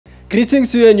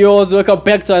Greetings to you and yours. Welcome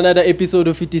back to another episode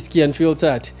of Ntseki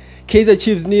Unfiltered. Kaizer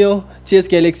Chiefs nil, TS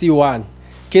Galaxy 1.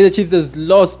 Kaizer Chiefs has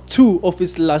lost 2 of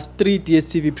its last 3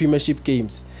 DStv Premiership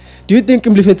games. Do you think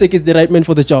Ntseki is the right man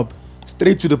for the job?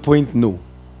 Straight to the point, no.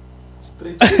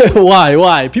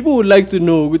 Why? People would like to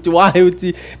know why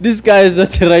this guy is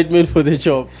not the right man for the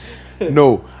job.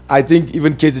 No, I think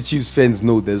even Kaizer Chiefs fans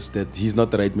know this, that he's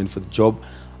not the right man for the job.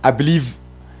 I believe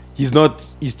his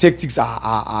tactics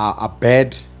are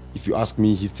bad. If you ask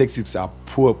me, his tactics are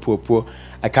poor.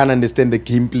 I can't understand the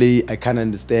gameplay. I can't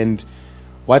understand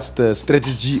what's the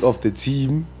strategy of the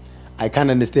team. I can't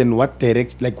understand what's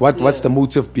the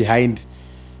motive behind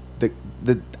the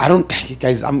I don't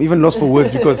guys, I'm even lost for words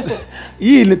because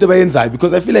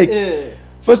because I feel like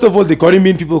first of all the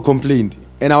Korean people complained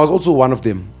and I was also one of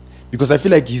them because I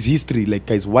feel like his history, like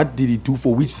guys, what did he do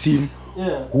for which team?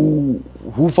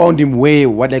 Who found him where?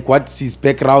 What's his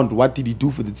background? What did he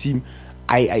do for the team?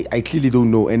 I clearly don't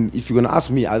know. And if you're gonna ask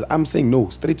me, I'm saying no,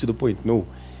 straight to the point. No,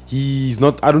 he's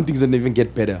not. I don't think he's gonna even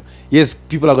get better. Yes,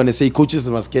 people are gonna say coaches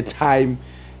must get time,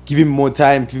 give him more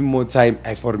time.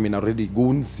 I for him already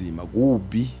go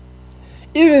be.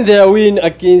 Even their win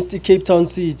against Cape Town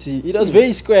City, it was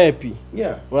very scrappy.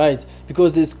 Yeah, right,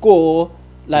 because they score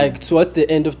like towards the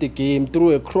end of the game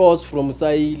through a cross from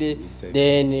Saile,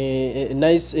 then a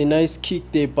nice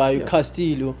kick there by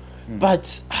Castillo.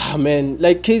 But man,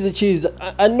 like Kaizer Chiefs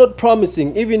are not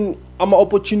promising. Even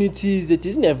opportunities, they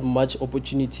didn't have much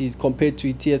opportunities compared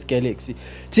to TS Galaxy.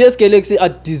 TS Galaxy are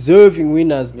deserving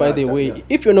winners, by the way.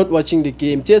 If you're not watching the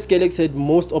game, TS Galaxy had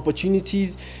most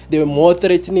opportunities. They were more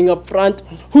threatening up front.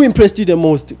 Who impressed you the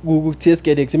most with TS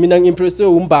Galaxy? I mean, I'm impressed with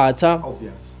Umbata.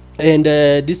 Obvious. And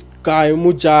this guy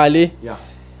Mujale. Yeah.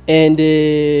 And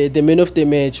the man of the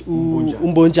match,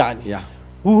 Umbonjani. Yeah.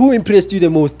 Who impressed you the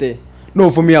most there? No,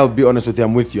 for me, I'll be honest with you.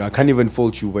 I'm with you. I can't even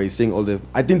fault you by saying all the.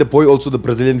 I think the boy, also the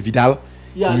Brazilian Vidal,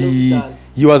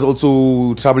 he was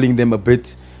also troubling them a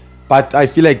bit. But I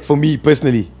feel like for me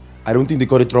personally, I don't think they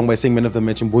got it wrong by saying man of the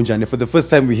match in Bonjane. For the first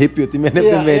time, we happy with the man of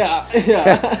the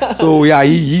match. So yeah,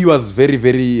 he was very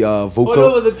vocal. All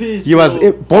over the pitch. He was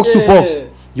box to box.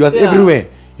 He was everywhere.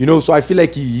 You know, so I feel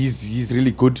like he's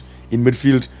really good in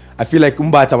midfield. I feel like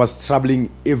Umbata was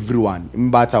troubling everyone.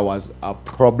 Umbata was a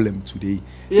problem today.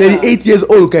 38 years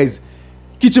old, guys.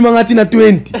 Kichimangati na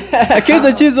 20.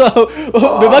 Kaizer Chiefs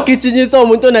beba kichinyisa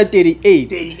umuntu na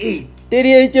 38.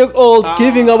 38 years old,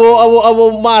 giving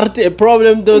our Mart a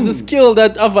problem. There was a skill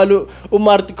that avalu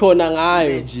Umart kona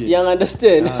ngayo. You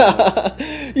understand?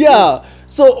 Yeah.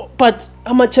 So, but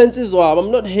our chances were,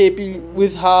 I'm not happy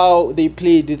with how they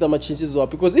played with our chances were,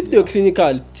 because if they were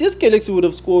clinical, TS Galaxy would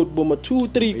have scored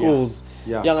 2-3 goals.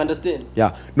 You understand?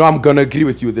 Yeah. No, I'm gonna agree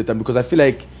with you with that time because I feel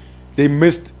like they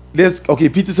missed. Okay,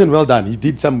 Peterson, well done. He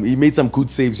made some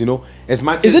good saves, you know. As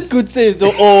much is it good saves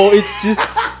though, or it's just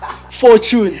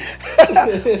fortune?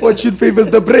 Fortune favors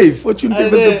the brave. Fortune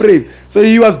favors the brave. So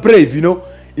he was brave, you know,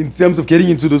 in terms of getting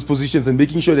into those positions and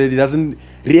making sure that he doesn't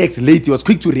react late. He was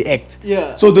quick to react.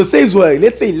 Yeah. So the saves were,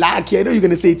 let's say, lucky. I know you're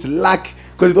gonna say it's luck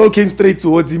because it all came straight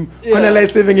towards him.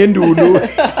 Saving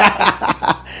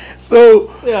So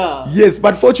yes,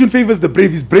 but fortune favors the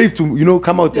brave. He's brave to, you know,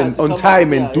 come out and on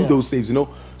time and do those saves, you know.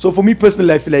 So for me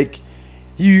personally, I feel like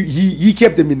he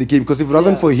kept them in the game because if it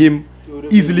wasn't for him,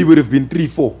 easily would have been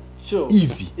 3-4. Sure.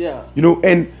 Easy. Yeah. You know,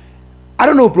 and I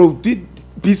don't know, bro.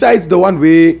 Besides the one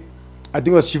where I think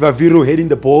it was Shivaviro heading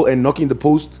the ball and knocking the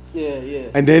post.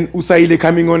 And then Usaile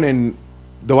coming on and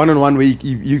the one-on-one where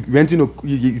he went in,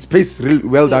 his pace real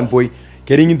well done, boy.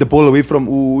 Getting in the ball away from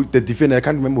the defender, I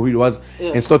can't remember who it was,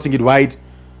 and slotting it wide.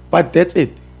 But that's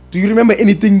it. Do you remember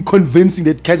anything convincing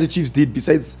that Kaizer Chiefs did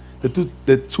besides the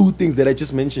two things that I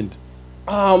just mentioned?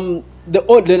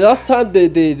 The last time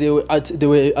they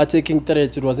were attacking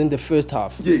threats, it was in the first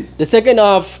half. Yes. The second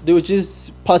half, they were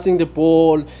just passing the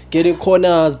ball, getting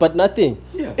corners, but nothing.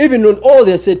 Yeah. Even on all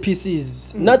their set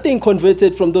pieces, nothing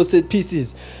converted from those set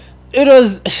pieces. It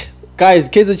was... Guys,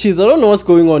 Kaizer Chiefs, I don't know what's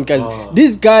going on, guys.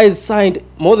 These guys signed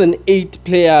more than 8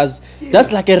 players.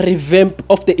 That's like a revamp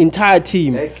of the entire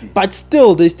team. But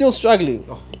still, they're still struggling.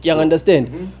 You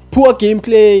understand? Poor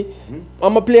gameplay.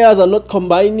 Our players are not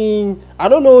combining. I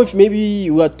don't know if maybe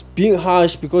we are being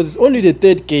harsh because it's only the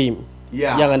 3rd game. You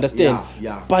understand?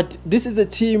 But this is a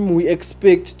team we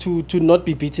expect to not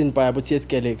be beaten by TS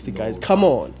Galaxy, guys. Come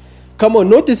on.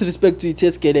 No disrespect to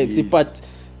TS Galaxy, but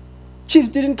Chiefs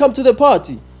didn't come to the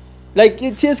party. Like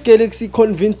TS Galaxy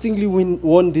convincingly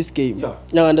won this game.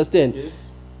 You understand? Yes.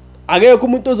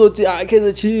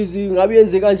 Kaizer Chiefs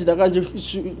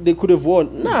they could have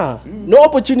won. Nah, no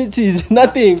opportunities,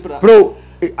 nothing. Bro,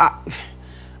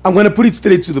 I'm gonna put it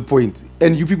straight to the point,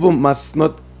 and you people must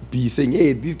not be saying,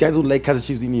 hey, these guys don't like Kaizer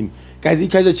Chiefs in. Guys,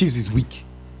 Kaizer Chiefs is weak.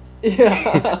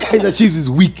 Yeah. Kaizer Chiefs is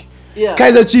weak. Yeah.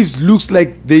 Kaizer Chiefs looks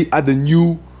like they are the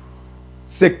new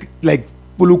like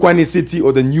Polokwane City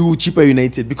or the new Cheaper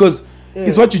United, because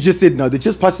it's what you just said now. They're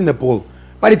just passing the ball,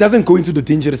 but it doesn't go into the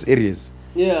dangerous areas.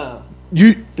 Yeah.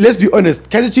 Let's be honest,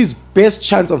 Kaizer Chiefs' best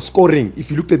chance of scoring,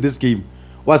 if you looked at this game,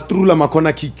 was through a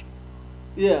corner kick.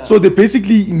 Yeah. So they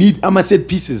basically need set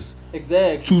pieces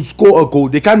exactly to score a goal.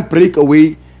 They can't break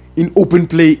away in open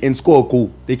play and score a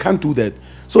goal. They can't do that.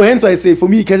 So hence I say, for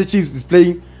me, Kaizer Chiefs is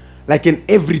playing like an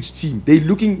average team. They're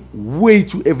looking way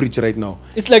too average right now.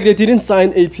 It's like they didn't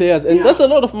sign 8 players, and that's a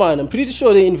lot of money. I'm pretty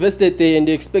sure they invested there and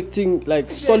they're expecting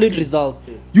like solid results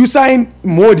there. You signed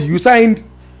Modi, you signed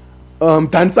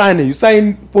Tanzania, you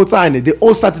signed Potane. They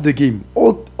all started the game.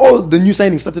 All the new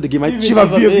signings started the game.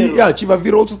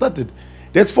 Chivaviro also started.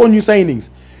 That's 4 new signings.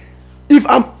 If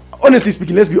I'm honestly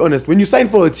speaking, let's be honest, when you sign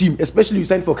for a team, especially you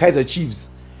sign for Kaizer Chiefs,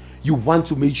 you want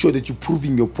to make sure that you're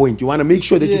proving your point. You want to make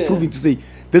sure that you're proving to say,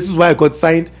 this is why I got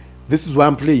signed, this is why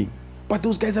I'm playing. But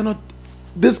those guys are not.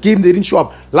 This game, they didn't show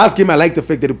up. Last game, I liked the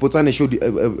fact that Potane showed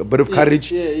a bit of courage.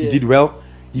 He did well.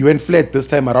 He went flat this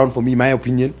time around, for me, my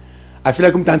opinion. I feel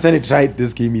like Tanzania tried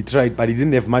this game. He tried, but he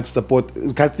didn't have much support.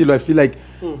 Castillo, I feel like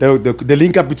the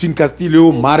link up between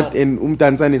Castillo, Mart, and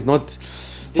Tanzania is not.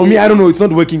 For me, I don't know. It's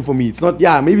not working for me. It's not.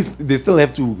 Yeah, maybe they still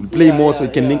have to play more so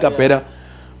it can link up better.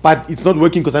 But it's not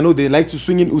working because I know they like to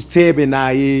swing in Usteb and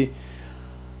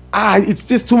it's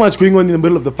just too much going on in the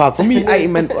middle of the park. For me, I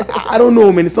don't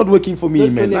know, man. It's not working for me,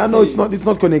 man. I know it's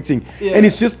not connecting. Yeah. And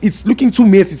it's looking too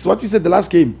messy. It's what we said the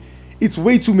last game. It's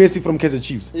way too messy from Kaizer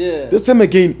Chiefs. Yeah. This time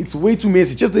again, it's way too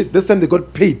messy. Just this time they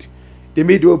got paid. They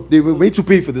were made to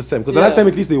pay for this time. Because the last time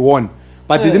at least they won.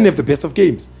 But they didn't have the best of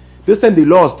games. This time they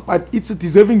lost. But it's a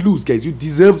deserving lose, guys. You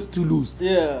deserved to lose.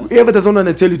 Yeah. Whoever doesn't want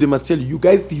to tell you, they must tell you. You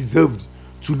guys deserved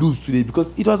to lose today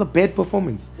because it was a bad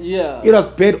performance. Yeah. It was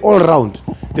bad all round.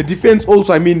 The defense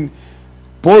also,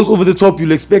 balls over the top,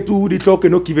 you'll expect the clock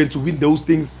and not given to win those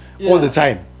things all the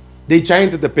time. They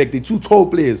giants at the back, they 2 tall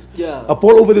players. Yeah. A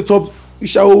ball over the top,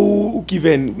 Ishao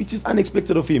given, which is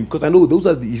unexpected of him because I know those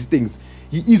are his things.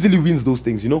 He easily wins those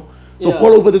things, So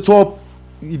ball over the top,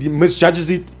 he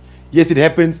misjudges it. Yes, it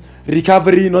happens.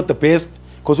 Recovery, not the best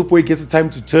because Upoy gets the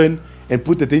time to turn and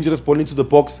put the dangerous ball into the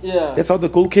box. Yeah. That's how the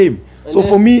goal came. And so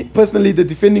for me, personally, the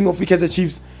defending of Kaizer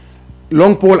Chiefs,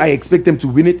 long ball, I expect them to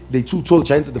win it. They 2 tall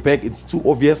giants at the back. It's too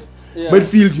obvious. Yeah.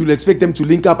 Midfield, you'll expect them to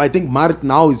link up. I think Mart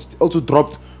now is also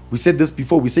dropped. We said this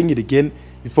before. We're saying it again.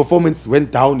 His performance went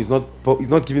down. He's not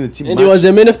giving the team and much. He was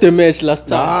the man of the match last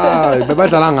time.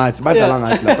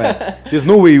 There's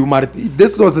no way Mart.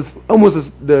 This was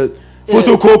almost the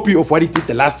photocopy of what he did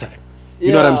the last time.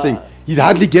 You know what I'm saying? He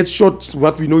hardly gets shots,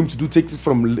 what we know him to do, take it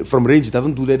from range. He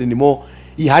doesn't do that anymore.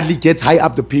 He hardly gets high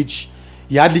up the pitch.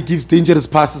 He hardly gives dangerous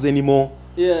passes anymore.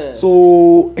 Yeah.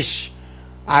 So, Coach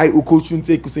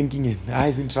Ntseki Senkingen,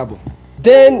 he's in trouble.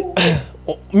 Then,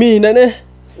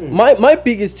 my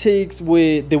biggest takes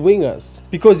were the wingers.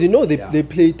 Because, they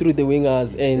play through the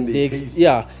wingers and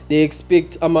they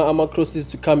expect Ama crosses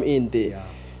to come in there. Yeah.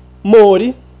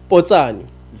 Mori, Potani,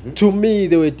 to me,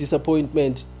 they were a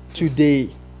disappointment today.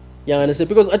 You understand?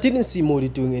 Because I didn't see Modi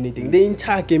doing anything. The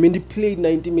entire game, and he played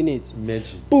 90 minutes.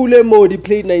 Imagine. Pule Modi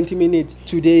played 90 minutes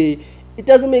today. It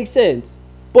doesn't make sense.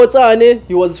 Potane,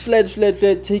 he was flat,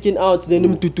 taken out.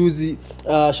 Then Mtutuzi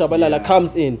Shabalala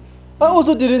comes in. I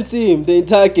also didn't see him the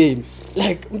entire game.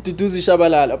 Like, Mtutuzi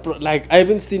Shabalala, like, I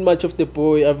haven't seen much of the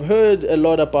boy. I've heard a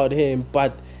lot about him,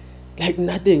 but like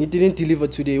nothing. He didn't deliver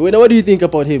today. What do you think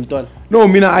about him, Ton? No,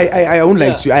 Mina, I won't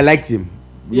lie to you. I liked him.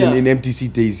 In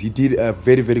MTC days, he did a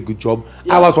very, very good job.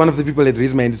 I was one of the people that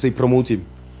raised my hand to say promote him.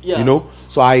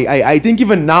 So I think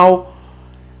even now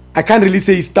I can't really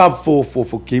say he's stopped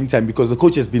for game time because the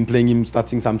coach has been playing him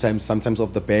starting sometimes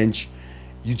off the bench.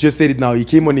 You just said it now. He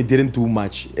came on, he didn't do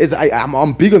much.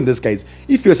 I'm big on this, guys.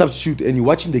 If you're a substitute and you're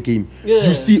watching the game,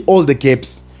 you see all the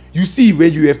gaps. You see where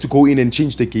you have to go in and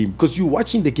change the game because you're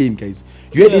watching the game, guys.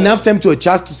 You had enough time to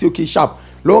adjust to say, okay, sharp.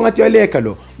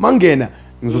 Mangena.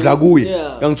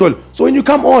 So when you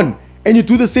come on and you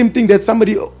do the same thing that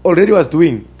somebody already was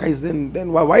doing, guys,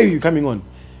 then why are you coming on?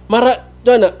 Mara,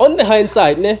 on the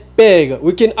hindsight,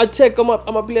 we can attack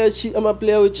a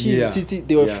player with Chiefs City,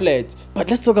 they were flat.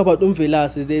 But let's talk about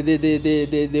Umvelas,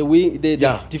 the wing, the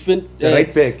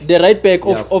right back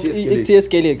of TS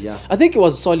Kelix. I think it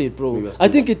was solid, bro. I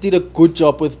think it did a good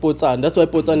job with Potan. That's why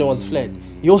Potan was flat.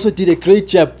 He also did a great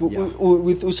job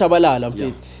with Ushabalala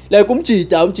face. Like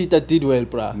Umchita did well,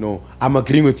 bro. No, I'm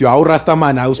agreeing with you. Our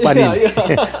Rastaman, our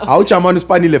Spanil, our Chaman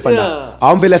Spanil,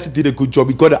 our Velas did a good job.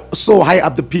 He got so high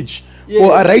up the pitch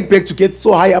For a right back to get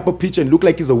so high up a pitch and look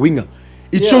like he's a winger,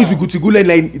 it shows you good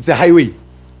line. It's a highway.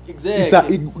 Exactly. It's a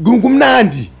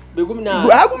gumnandi.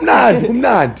 Gumnandi.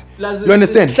 You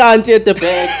understand? Santi at the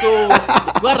back. So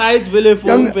what right you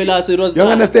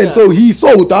understand? So he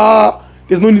saw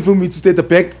there's no need for me to stay at the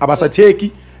back.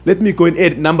 Ntseki, let me go and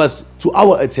add numbers to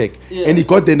our attack. And he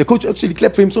got there. And the coach actually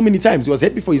clapped for him so many times. He was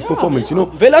happy for his performance, you know.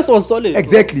 Velas was solid.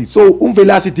 Exactly. So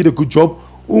Velas did a good job.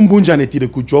 Bunjane did a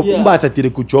good job. Mbata did a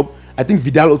good job. I think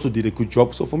Vidal also did a good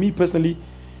job. So for me personally,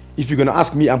 if you're gonna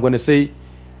ask me, I'm gonna say,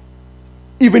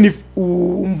 even if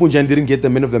Bunjane didn't get the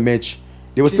man of the match,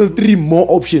 there were still 3 more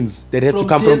options that had to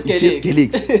come from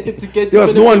Ntseki. There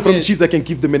was no one from Chiefs that can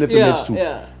give the man of the match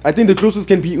to. I think the closest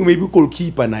can be maybe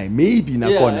goalkeeper now, maybe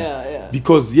Nakona,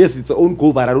 because yes, it's an own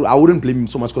goal, but I wouldn't blame him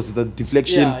so much because it's a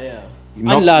deflection.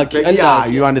 Unlucky.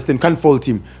 You understand? Can't fault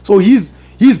him. So he's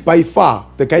by far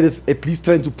the guy that's at least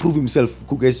trying to prove himself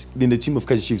in the team of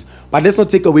Kaizer Chiefs. But let's not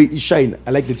take away his shine.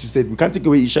 I like that you said we can't take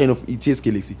away his shine of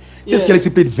Ntseki.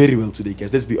 Ntseki played very well today,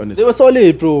 guys. Let's be honest. They were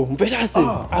solid, bro.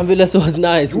 Velas was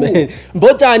nice, man.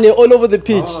 Bojane all over the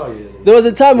pitch. There was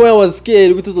a time where I was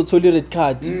scared which was a totally red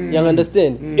card. You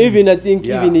understand? Even I think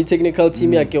even the technical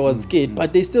team was scared,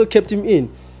 but they still kept him in.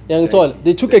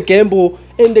 They took a gamble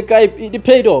and the guy it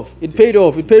paid off. It paid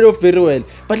off very well.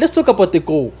 But let's talk about the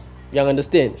goal. You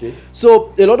understand? Okay.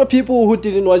 So a lot of people who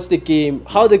didn't watch the game,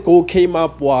 how the goal came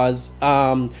up was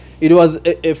it was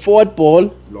a forward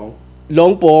ball,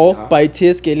 long ball by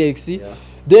Ntseki.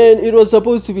 Then it was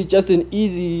supposed to be just an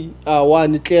easy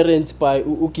one clearance by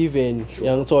Ukiven,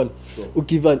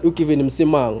 Ukiven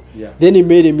Msimang. Then he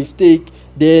made a mistake.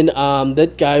 Then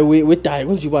that guy with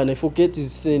I forget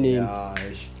his name.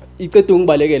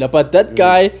 But that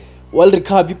guy will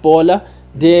recover baller.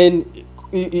 Then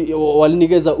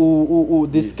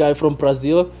this guy from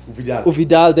Brazil,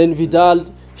 Vidal. Then Vidal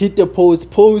hit the post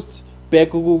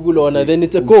back then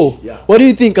it's a goal. What do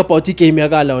you think about TK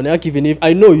Miagala? Even if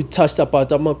I know you touched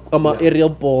about aerial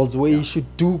balls where you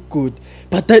should do good,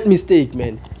 but that mistake,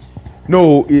 man.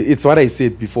 No, it's what I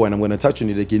said before, and I'm going to touch on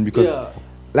it again because,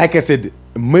 like I said,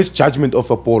 misjudgment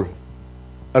of a ball,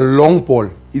 a long ball,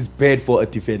 is bad for a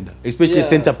defender, especially a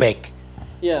centre back.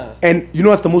 And you know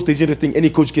what's the most dangerous thing any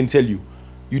coach can tell you?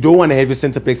 You don't want to have your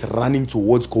centre backs running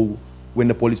towards goal when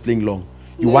the ball is playing long.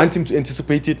 You want him to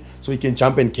anticipate it so he can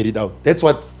jump and carry it out. That's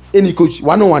what any coach,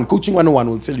 coaching 101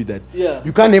 will tell you that.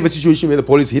 You can't have a situation where the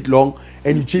ball is hit long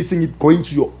and you're chasing it going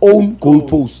to your own goal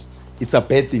post. It's a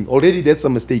bad thing. Already that's a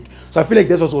mistake. So I feel like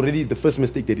that was already the first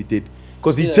mistake that he did.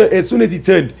 Because as soon as he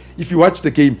turned, if you watch the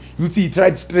game, you'd see he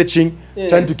tried stretching,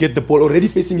 trying to get the ball, already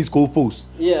facing his goal post,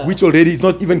 which already is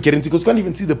not even guaranteed because you can't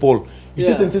even see the ball. You're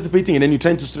just anticipating and then you're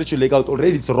trying to stretch your leg out.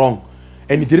 Already it's wrong.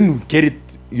 And he didn't get it,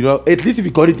 you know. At least if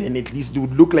he got it, then at least it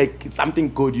would look like it's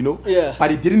something good, you know.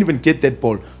 But he didn't even get that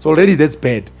ball. So already that's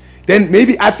bad. Then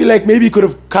maybe, I feel like maybe he could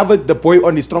have covered the boy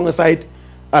on the stronger side,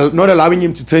 not allowing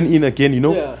him to turn in again, you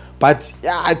know. But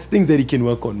it's things that he can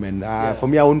work on, man. For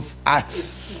me, I'm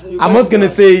not gonna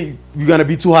say we're gonna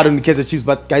be too hard on the Kaizer Chiefs,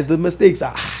 but guys, the mistakes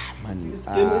are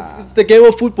it's the game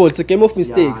of football. It's a game of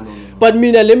mistakes. But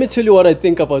Mina, let me tell you what I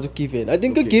think about Ukiven. I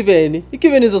think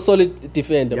Ukiven is a solid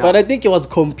defender, but I think he was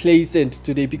complacent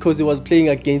today because he was playing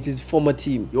against his former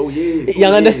team. You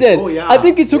understand? I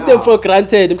think he took them for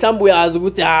granted. Bennett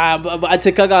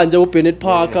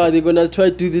Parker, they're gonna try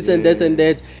to do this and that and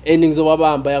that. Endings of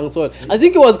I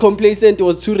think he was complacent. He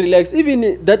was too relaxed.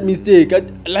 Even that mistake,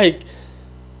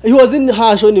 he wasn't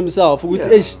harsh on himself.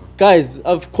 Guys,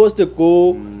 of course the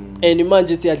goal and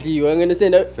Manchester you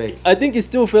understand. I think he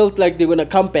still felt like they're gonna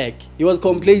come back. He was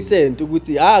complacent. We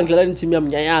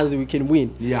can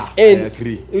win. And I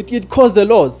agree. It caused the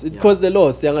loss. It caused the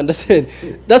loss. You understand?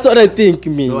 That's what I think. I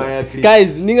agree.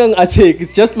 Guys,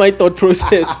 it's just my thought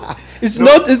process. It's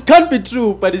not. It can't be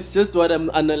true, but it's just what I'm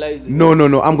analyzing. No.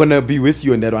 I'm gonna be with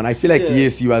you on that one. I feel like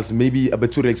yes, he was maybe a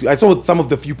bit too relaxed. I saw some of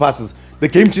the few passes. The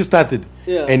game just started,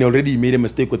 and already he made a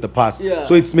mistake with the pass.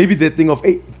 So it's maybe the thing of,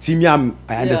 hey, Team Yam,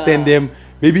 I understand them.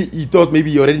 Maybe he thought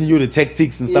maybe he already knew the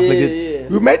tactics and stuff like that.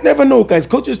 We might never know, guys.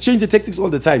 Coaches change the tactics all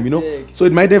the time, you know. So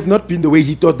it might have not been the way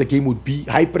he thought the game would be.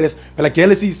 High press, but like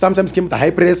LSE sometimes came with a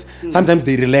high press. Sometimes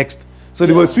they relaxed. So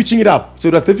they were switching it up. So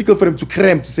it was difficult for him to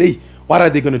cram to say, what are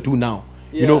they gonna do now?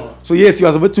 You know. So yes, he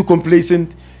was a bit too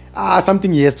complacent.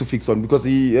 Something he has to fix on because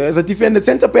he, as a defender,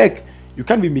 centre back, you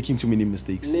can't be making too many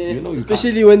mistakes. You know,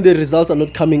 especially when the results are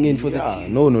not coming in for the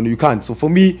team. No, you can't. So for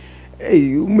me, hey,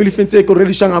 Ntseki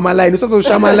already shang my line. So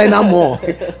shang my line more.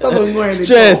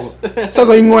 Stress.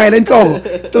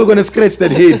 Still gonna scratch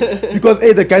that head because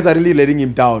hey, the guys are really letting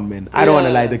him down, man. I don't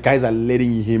wanna lie, the guys are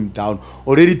letting him down.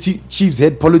 Already Chiefs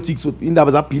had politics with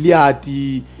Indaba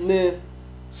Piliati.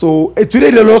 So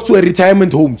today they lost to a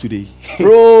retirement home today.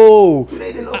 Bro,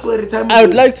 Today they lost to a retirement I would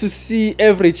home. like to see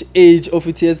average age of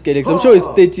ETS Galaxy. I'm sure it's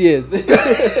 30 years.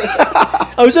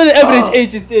 I'm sure the average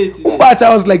age is 30.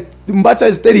 Mbata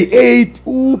is 38.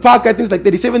 Park I think is like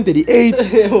 37, 38.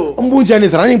 Mbunjan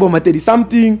is running about 30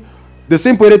 something. The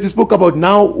same player that we spoke about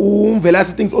now,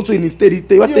 Velasi thinks also in his 34.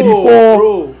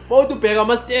 Bro, how to peg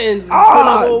my stands?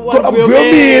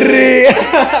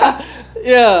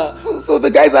 Yeah. So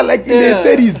the guys are like in their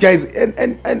 30s, guys,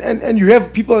 and you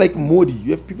have people like Modi,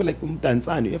 you have people like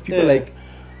Mtansani, you have people like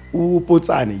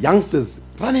Potsani, youngsters.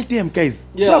 Run at them, guys.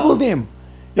 Trouble them.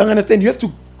 You understand? You have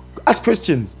to ask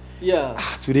questions. Yeah.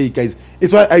 Today, guys,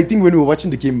 it's why I think when we were watching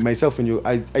the game, myself and you,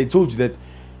 I told you that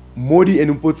Modi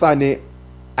and Mpotsane,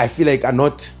 I feel like are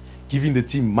not giving the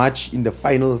team much in the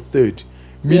final third,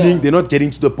 meaning they're not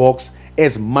getting to the box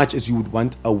as much as you would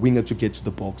want a winger to get to the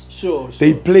box. Sure.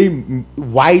 They play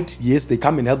wide, yes, they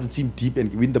come and help the team deep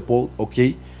and win the ball,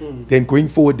 okay. Then going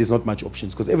forward, there's not much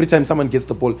options because every time someone gets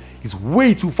the ball, it's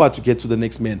way too far to get to the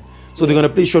next man. So they're going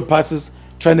to play short passes,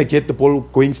 trying to get the ball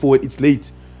going forward. It's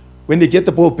late. When they get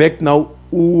the ball back now,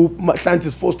 Matlant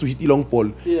is forced to hit the long ball.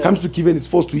 Comes to Kiven, it's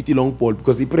forced to hit the long ball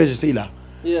because he pressure Sailor.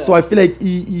 So I feel like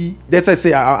that's why I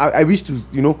say I wish to,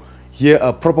 hear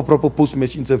a proper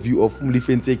post-match interview of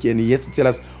Ntseki, and he has to tell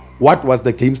us what was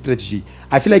the game strategy.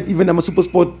 I feel like even I'm a super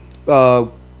sport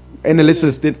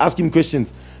analysts then ask him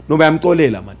questions. No, but I'm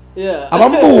Tolela, man.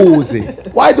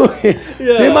 Why don't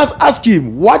they must ask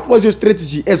him what was your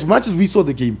strategy? As much as we saw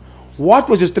the game, what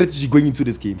was your strategy going into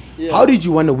this game? How did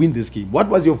you want to win this game? What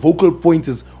was your vocal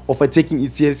pointers of attacking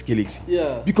ETS Galaxy?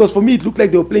 Because for me it looked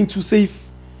like they were playing too safe.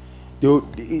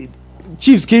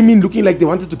 Chiefs came in looking like they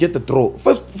wanted to get the draw.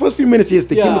 First few minutes, yes,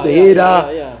 they came with the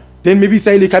header. Then maybe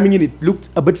Saile coming in, it looked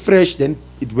a bit fresh, then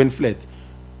it went flat.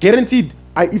 Guaranteed,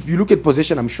 if you look at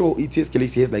possession, I'm sure ETS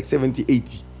Galaxy has like 70,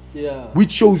 80.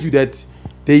 Which shows you that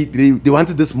they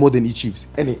wanted this more than the Chiefs.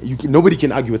 And nobody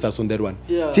can argue with us on that one.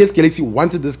 ETS Galaxy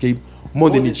wanted this game more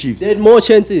than the Chiefs. They had more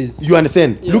chances. You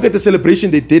understand? Look at the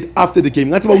celebration they did after the game.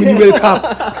 That's about winning World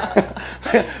Cup.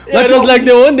 It was like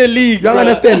they won the league. You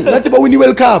understand? That's about winning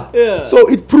World Cup. So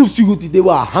it proves you that they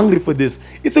were hungry for this.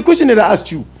 It's a question that I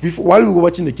asked you while we were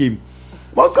watching the game.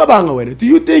 Do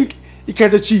you think the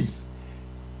Kaizer Chiefs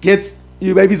gets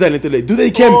do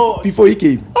they camp before he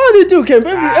came? Oh, they do camp.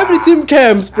 Every team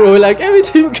camps, bro. Like every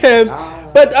team camps.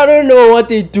 But I don't know what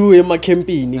they do in my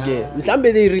campaign again.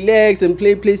 Maybe they relax and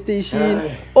play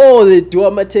PlayStation. Or they do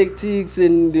my tactics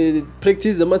and they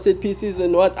practice my set pieces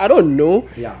and what. I don't know.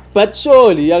 But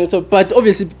surely, but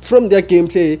obviously from their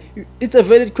gameplay, it's a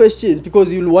valid question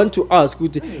because you'll want to ask,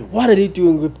 what are they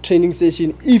doing with training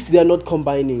session if they are not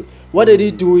combining? What are they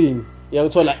doing?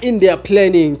 In their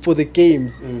planning for the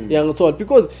games,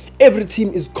 because every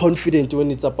team is confident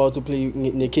when it's about to play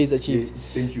in the Kaizer Chiefs.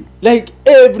 Thank you. Like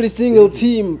every single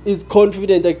team is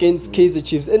confident against Kaizer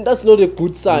Chiefs, and that's not a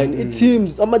good sign. It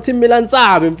seems I'm a team Milan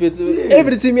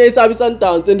every team here is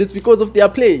Sundowns, and it's because of their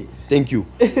play. Thank you.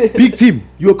 Big team.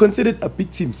 You're considered a big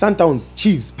team. Sundowns,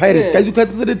 Chiefs, Pirates, guys. You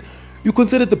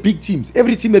considered the big teams.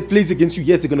 Every team that plays against you,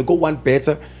 yes, they're gonna go one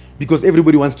better. Because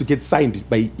everybody wants to get signed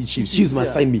by Chiefs. Chiefs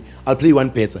must sign me. I'll play one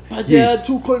better. But they are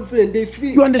too confident. They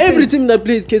feel. You understand? Every team that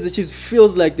plays Kaizer Chiefs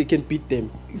feels like they can beat them.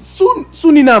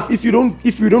 Soon enough, if you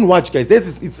don't watch, guys,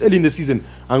 it's early in the season.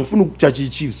 I'm going to judge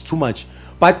Chiefs too much.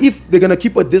 But if they're gonna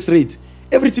keep at this rate,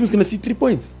 every team's gonna see 3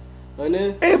 points.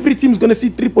 Every team's gonna see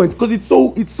 3 points because it's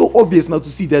so obvious now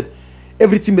to see that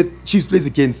every team that Chiefs plays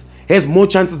against has more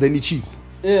chances than the Chiefs.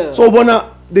 So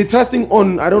they're trusting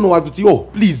on, I don't know what to say. Oh,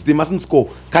 please, they mustn't score.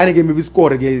 Kind of game, maybe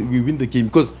score again, we win the game.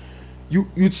 Because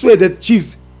you'd swear that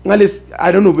Chiefs, unless,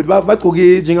 I don't know, but because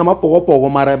they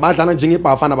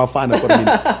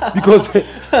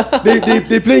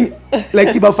playing like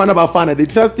Bafana. They're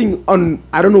trusting on,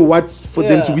 I don't know what for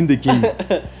them to win the game.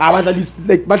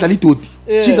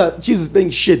 Chiefs is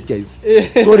playing shit, guys.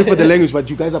 Sorry for the language, but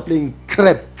you guys are playing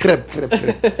crap.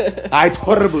 It's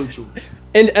horrible, too.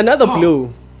 And another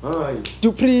blow.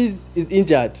 Dupreez is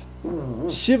injured.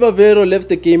 Shiva Vero left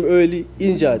the game early,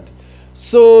 injured.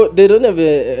 So they don't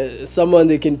have someone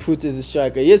they can put as a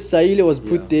striker. Yes, Saile was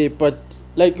put there, but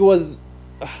like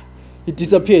he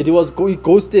disappeared. He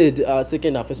ghosted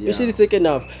second half, especially second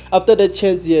half. After that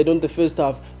chance he had on the first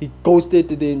half, he ghosted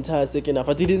the entire second half.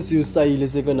 I didn't see Saile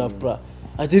second half, bruh.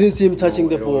 I didn't see him touching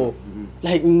the ball.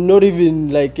 like not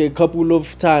even like a couple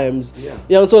of times.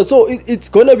 Yeah. So it's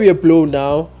gonna be a blow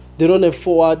now. They don't have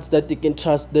forwards that they can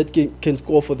trust that can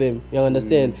score for them. You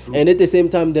understand? And at the same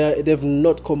time, they've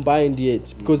not combined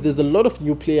yet because there's a lot of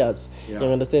new players. You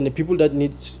understand? The people that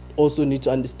also need to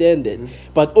understand that.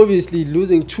 But obviously,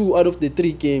 losing 2 out of the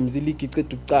 3 games,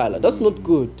 that's not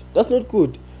good. That's not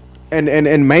good.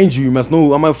 And mind you must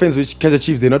know, my friends with Kaizer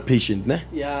Chiefs, they're not patient, né?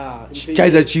 Yeah.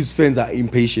 Kaizer Chiefs fans are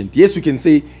impatient. Yes, we can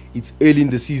say it's early in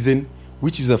the season,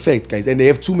 which is a fact, guys, and they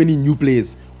have too many new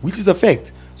players, which is a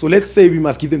fact. So let's say we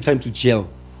must give them time to gel.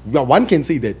 Well, one can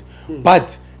say that,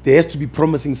 but there has to be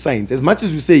promising signs. As much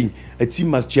as we're saying a team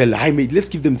must gel, hi mate, let's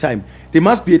give them time. There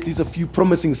must be at least a few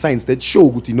promising signs that show,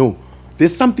 good,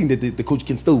 there's something that the coach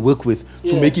can still work with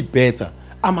to make it better.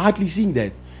 I'm hardly seeing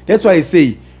that. That's why I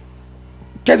say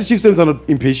Kaizer Chiefs fans are not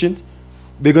impatient.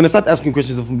 They're going to start asking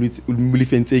questions of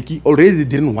Ntseki. Already they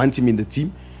didn't want him in the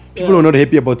team. People are not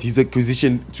happy about his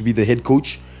acquisition to be the head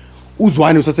coach.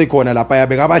 Uzwani usasekhona lapha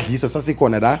yabekabadlisa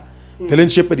sasekhona la. Dylan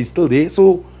Shepherd is still there.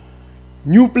 So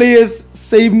new players,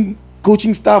 same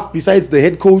coaching staff besides the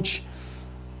head coach.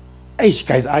 Hey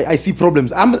guys, I see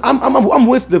problems. I'm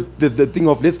with the thing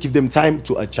of let's give them time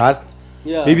to adjust.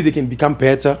 Yeah. Maybe they can become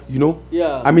better,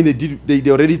 Yeah. I mean,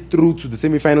 they already through to the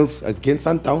semi-finals against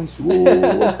Sundowns.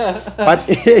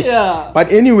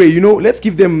 But anyway, let's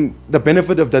give them the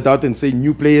benefit of the doubt and say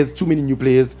new players, too many new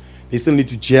players. They still need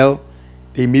to gel.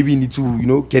 They maybe need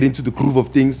to, get into the groove of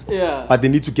things. Yeah. But they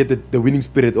need to get the winning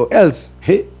spirit, or else,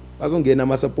 hey, I don't get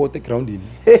my support the ground in.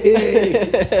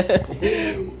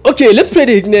 Okay, let's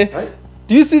predict. Right?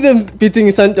 Do you see them beating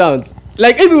Sundowns?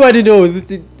 Like everybody knows,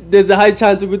 there's a high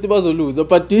chance Uguti will lose.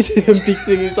 But do you see them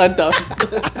beating Sundowns?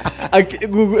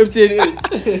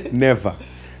 Never.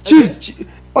 Chiefs,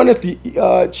 honestly,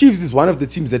 Chiefs is one of the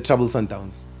teams that trouble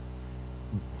Sundowns.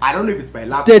 I don't know if it's by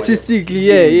luck. Statistically,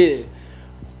 yeah.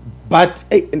 But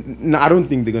no, I don't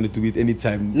think they're going to do it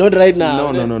anytime. Not right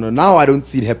now. No. Now I don't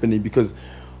see it happening because,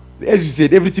 as you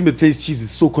said, every team that plays Chiefs is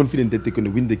so confident that they're going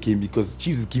to win the game because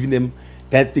Chiefs is giving them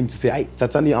that thing to say, "Hey,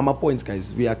 Tatani, I'm points,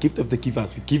 guys. We are gift of the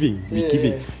givers. We're giving.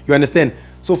 You understand?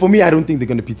 So for me, I don't think they're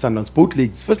going to beat Sundowns. Both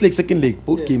legs, first leg, second leg,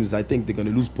 both games, I think they're going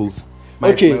to lose both. My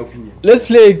opinion. Let's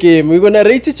play a game. We're going to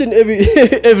rate each and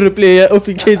every player of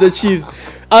the Kaizer Chiefs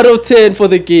out of 10 for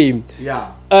the game.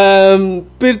 Yeah.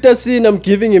 Peterson, I'm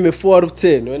giving him a 4 out of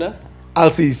 10. Right?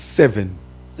 I'll say 7.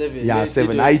 7. Yeah,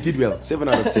 7. I did well. 7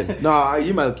 out of 10. No,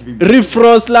 him I'll give him. Riff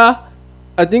Rosler,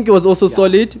 I think it was also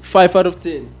solid. 5 out of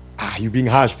 10. You being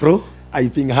harsh, bro. Are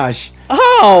you being harsh?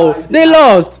 How? They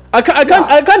lost. I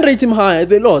can't rate him high.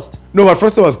 They lost. No, but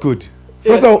Froster was good.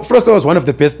 Froster was one of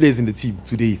the best players in the team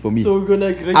today for me. So we're gonna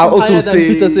rate him higher than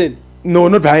Peterson. No,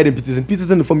 not higher than Peterson.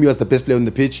 Peterson for me was the best player on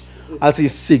the pitch. I'll say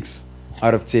 6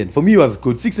 out of 10. For me, he was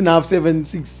good. 6.5, 7,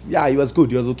 6. Yeah, he was good.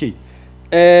 He was okay.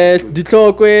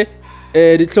 Ditlokwe,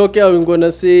 I'm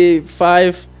gonna say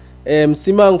 5.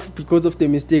 Simang, because of the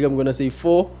mistake, I'm gonna say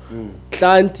 4.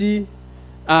 Klanti,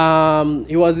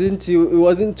 he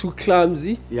wasn't too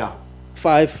clumsy. Yeah.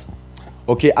 5.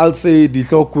 Okay, I'll say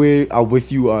Ditlokwe. I'm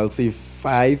with you. I'll say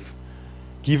 5.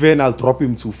 Given, I'll drop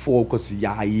him to 4 because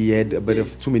he had a bit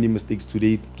of too many mistakes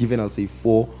today. Given, I'll say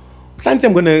 4. Klanti,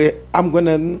 I'm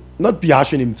gonna not be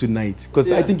harsh on him tonight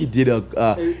because I think he did a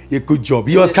good job.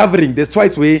 He was covering. There's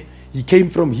twice where he came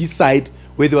from his side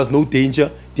where there was no danger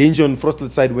on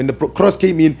Frost's side. When the cross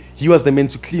came in, he was the man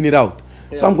to clean it out.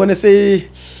 So I'm gonna say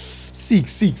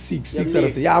 6 out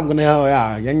of 10. Yeah, I'm gonna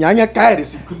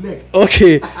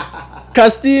Okay.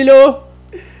 Castillo,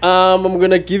 I'm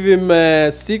gonna give him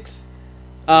 6.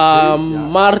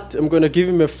 Mart, I'm gonna give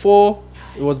him a 4.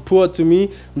 It was poor to me.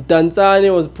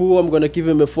 Mtanzane was poor. I'm gonna give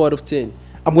him a 4 out of 10.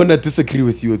 I'm gonna disagree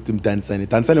with you with Mtanzane.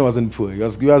 Mtanzane wasn't poor. He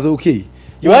was okay.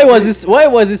 Why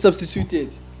was he substituted?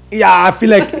 Yeah, I feel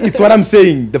like it's what I'm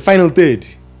saying. The final third.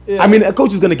 Yeah. I mean, a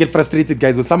coach is gonna get frustrated,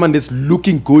 guys, with someone that's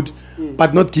looking good,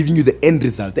 but not giving you the end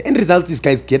result. The end result is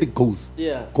guys getting goals.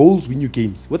 Yeah. Goals win you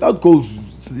games. Without goals,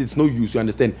 it's no use. You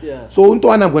understand? Yeah. So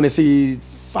Untuan, I'm gonna say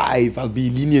 5. I'll be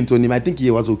lenient on him. I think he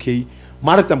was okay.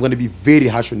 Marat, I'm going to be very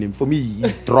harsh on him. For me,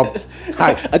 he's dropped.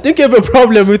 I think you have a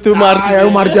problem with Marat.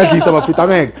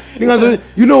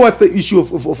 You know what's the issue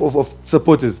of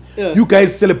supporters? Yeah. You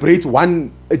guys celebrate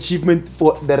one achievement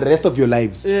for the rest of your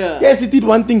lives. Yeah. Yes, he did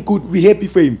one thing good. We're happy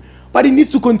for him. But he needs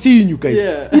to continue, guys.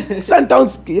 Yeah.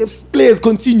 Sundowns players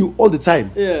continue all the time.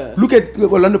 Yeah. Look at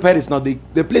Orlando Pirates now.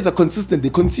 The players are consistent.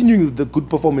 They're continuing with the good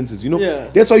performances.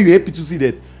 Yeah. That's why you're happy to see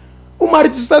that.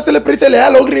 Marat is celebrating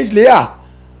long range layer.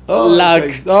 Luck.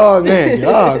 Oh man,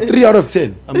 3 out of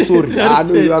 10. I'm sorry. I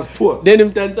know he was poor. Then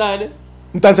Mtanzane,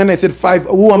 I said 5.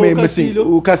 Who am I missing?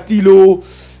 Castillo. Castillo.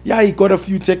 yeah, he got a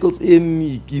few tackles in.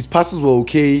 His passes were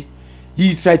okay.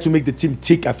 He tried to make the team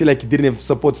tick. I feel like he didn't have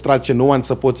support structure. No one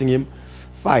supporting him.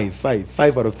 5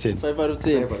 out of 10. 5 out of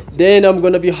 10. Then I'm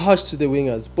gonna be harsh to the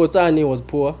wingers. Potsani was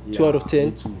poor. 2 out of 10.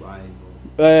 Me too, I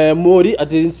know. Mori, I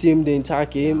didn't see him the entire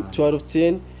game. 2 out of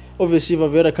 10. Obviously,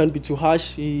 Vavera can't be too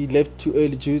harsh. He left too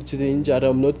early due to the injury.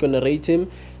 I'm not gonna rate him.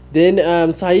 Then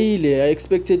Sahile, I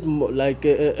expected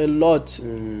a lot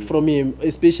from him,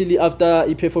 especially after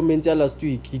he performed last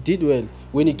week. He did well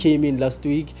when he came in last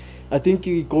week. I think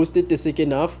he ghosted the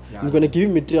second half. Yeah. I'm gonna give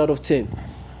him a 3 out of 10.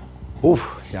 Oh,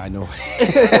 yeah, I know.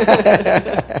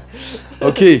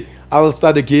 Okay, I will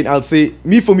start again. I'll say,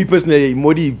 for me personally,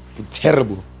 Modi,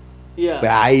 terrible.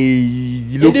 Yeah.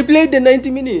 He played the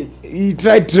 90 minutes. He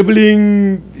tried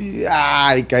dribbling.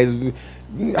 Guys.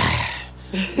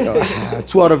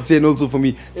 2 out of 10 also for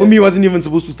me. For me, he wasn't even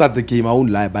supposed to start the game. I won't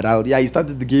lie, but he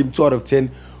started the game. 2 out of 10.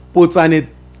 Potsane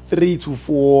 3 to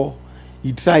 4.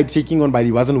 He tried taking on, but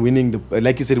he wasn't winning.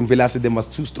 Like you said, Mvela said them was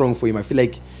too strong for him. I feel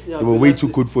like they were way too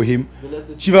good for him.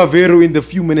 Chivavero in the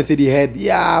few minutes that he had,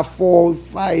 4,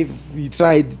 5. He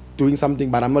tried doing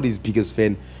something, but I'm not his biggest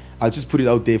fan. I'll just put it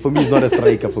out there. For me, he's not a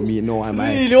striker. For me, no, am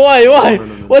I? Really? Why? No.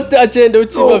 What's the agenda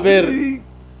with Chivavero?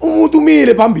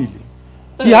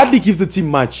 He hardly gives the team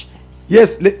much.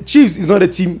 Yes, Chiefs is not a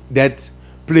team that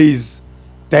plays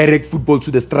direct football to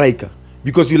the striker.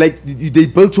 Because they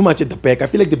build too much at the back. I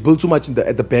feel like they build too much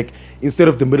at the back instead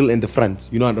of the middle and the front.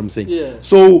 You know what I'm saying? Yeah.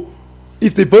 So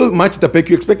if they build much at the back,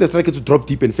 you expect the striker to drop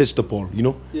deep and fetch the ball. You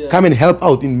know, come and help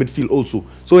out in midfield also.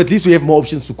 So at least we have more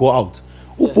options to go out.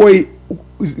 Boy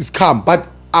is calm, but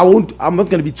I'm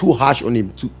not gonna be too harsh on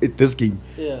him at this game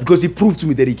because he proved to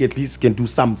me that he at least can do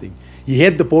something. He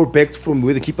had the ball back from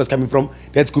where the keeper's coming from.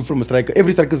 That's good from a striker.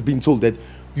 Every striker's been told that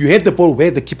you had the ball where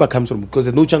the keeper comes from because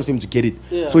there's no chance for him to get it.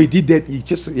 Yeah. So he did that. He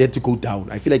had to go down.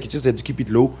 I feel like he just had to keep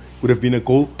it low. Would have been a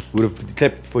goal. Would have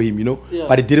clapped for him, you know. Yeah.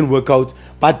 But it didn't work out.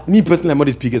 But me personally, I'm not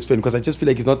his biggest fan because I just feel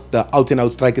like he's not the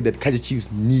out-and-out striker that Kaizer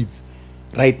Chiefs needs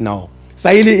right now.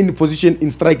 Sahile in the position in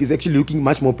strike is actually looking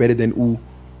much more better than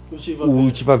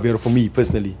Chivavero for me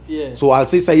personally. Yeah. So I'll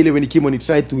say Sahile when he came on, he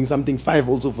tried doing something 5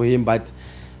 also for him, but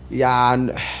yeah,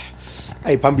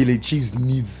 Pambile Chiefs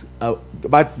needs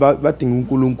but thing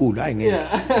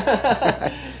yeah.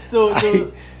 so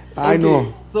I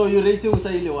know. So you rate him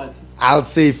Sahile what? I'll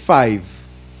say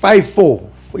 5-4.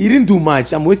 He didn't do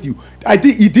much. I'm with you. I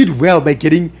think he did well by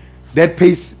getting that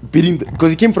pace, because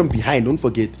he came from behind. Don't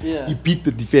forget, he beat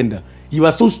the defender. He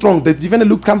was so strong. The defender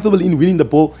looked comfortable in winning the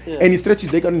ball, and he stretched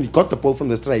his leg out and he got the ball from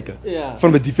the striker,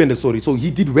 from the defender. Sorry. So he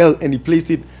did well and he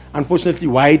placed it, unfortunately,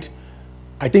 wide.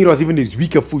 I think it was even his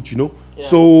weaker foot, you know. Yeah.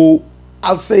 So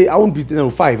I'll say I won't be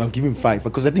 5. I'll give him 5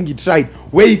 because I think he tried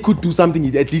where he could do something.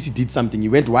 At least he did something. He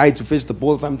went wide to fetch the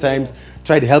ball sometimes.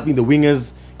 Tried helping the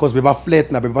wingers because we were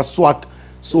flat, now we were swag.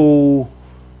 So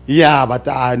yeah, but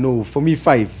no, for me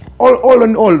 5. All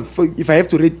in all, if I have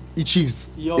to rate each Chiefs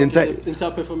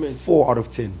entire performance, 4 out of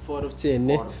 10. 4 out of 10.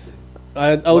 4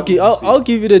 out of 10. I'll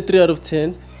give it a 3 out of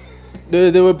 10.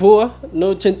 They were poor,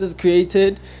 no chances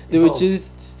created. They were just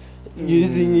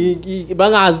using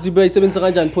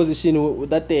position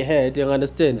that they had. You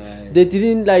understand? Right. They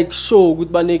didn't show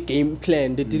good game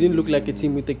plan. They didn't look like a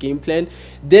team with a game plan.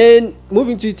 Then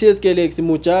moving to TSK Lex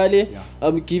Mojale,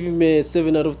 I'll give him a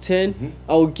 7 out of 10.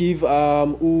 I'll give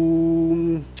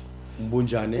Mbonjane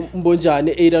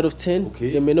 8 out of 10.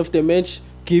 Okay. The man of the match,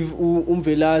 give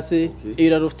Velase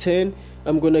 8 out of 10.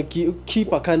 I'm gonna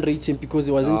keep. I can't rate him because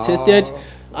he wasn't tested.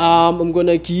 I'm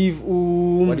gonna give.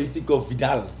 What do you think of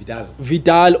Vidal?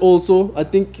 Vidal also. I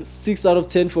think 6 out of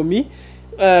 10 for me.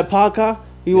 Parker,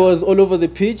 he was all over the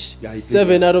pitch.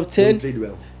 7 out of 10. He played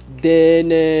well.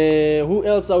 Then who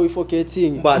else are we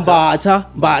forgetting?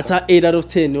 Mbata 8 out of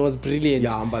 10. It was brilliant.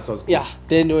 Yeah, Mbata was good. Yeah.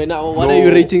 Then what are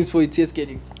your ratings for TSK?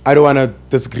 I don't wanna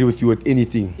disagree with you with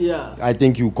anything. Yeah. I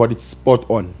think you got it spot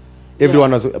on.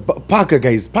 Everyone was Parker,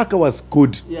 guys. Parker was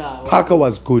good. Yeah, Parker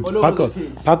was good.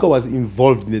 Parker was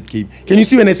involved in that game. Can you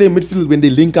see when I say midfield, when they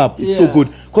link up, it's so good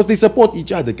because they support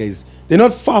each other, guys. They're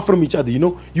not far from each other. You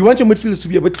know, you want your midfielders to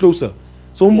be a bit closer.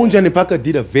 So Mbonjane and Parker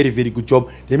did a very, very good job.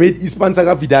 They made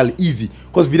Ispansaga Vidal easy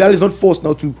because Vidal is not forced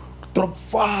now to drop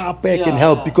far back and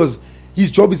help because his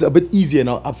job is a bit easier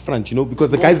now up front. You know, because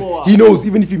the guys, he knows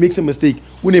even if he makes a mistake,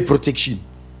 we need protection.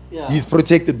 Yeah. He's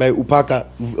protected by Upaka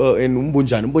and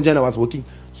Mbonjane. Mbonjane was working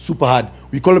super hard.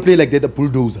 We call a player like that a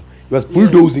bulldozer. He was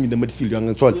bulldozing in the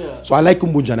midfield. So I like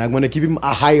Mbonjane. I'm going to give him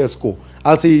a higher score.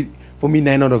 I'll say, for me,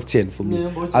 9 out of 10 for me.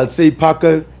 I'll say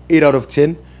Parker, 8 out of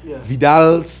 10.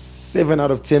 Vidal, 7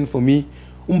 out of 10 for me.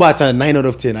 Mbata, 9 out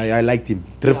of 10. I liked him.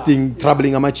 Drifting,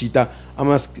 troubling Amachita.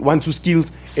 1-2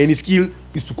 skills, and his skill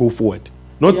is to go forward.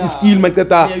 Not Yeah. the skill,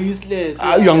 They're useless.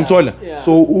 Yeah.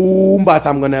 So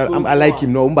Umbata, I like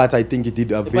him. No, Umbata, I think he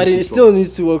did a very But he good still job.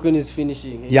 needs to work on his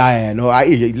finishing. No.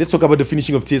 Let's talk about the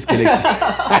finishing of TS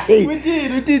Galaxy.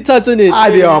 We did touch on it.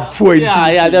 They are poor.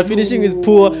 Their finishing is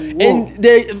poor, and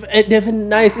they have a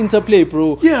nice interplay,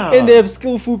 bro. Yeah. And they have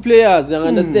skillful players. I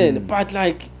understand, but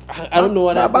like I don't know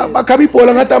what. But Kabi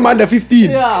Pola ngata under 15.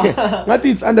 Yeah. Ngati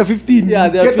it's under 15. Yeah,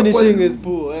 You their get the finishing ball, is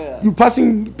poor. Yeah. You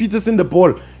passing Peterson the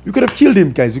ball. You could have killed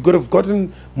him, guys. You could have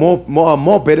gotten more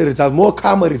better results, more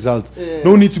calmer results. Yeah.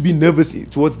 No need to be nervous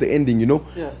towards the ending, you know.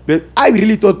 Yeah. But I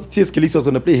really thought TS Galaxy was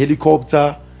gonna play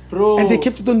helicopter. Bro. And they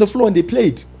kept it on the floor and they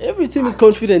played. Every team is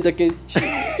confident against Chiefs.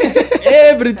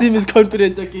 Every team is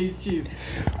confident against Chiefs.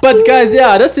 But guys,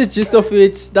 yeah, that's the gist of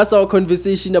it. That's our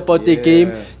conversation about the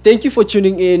game. Thank you for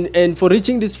tuning in and for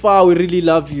reaching this far. We really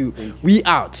love you. We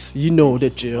out. You know the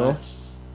drill.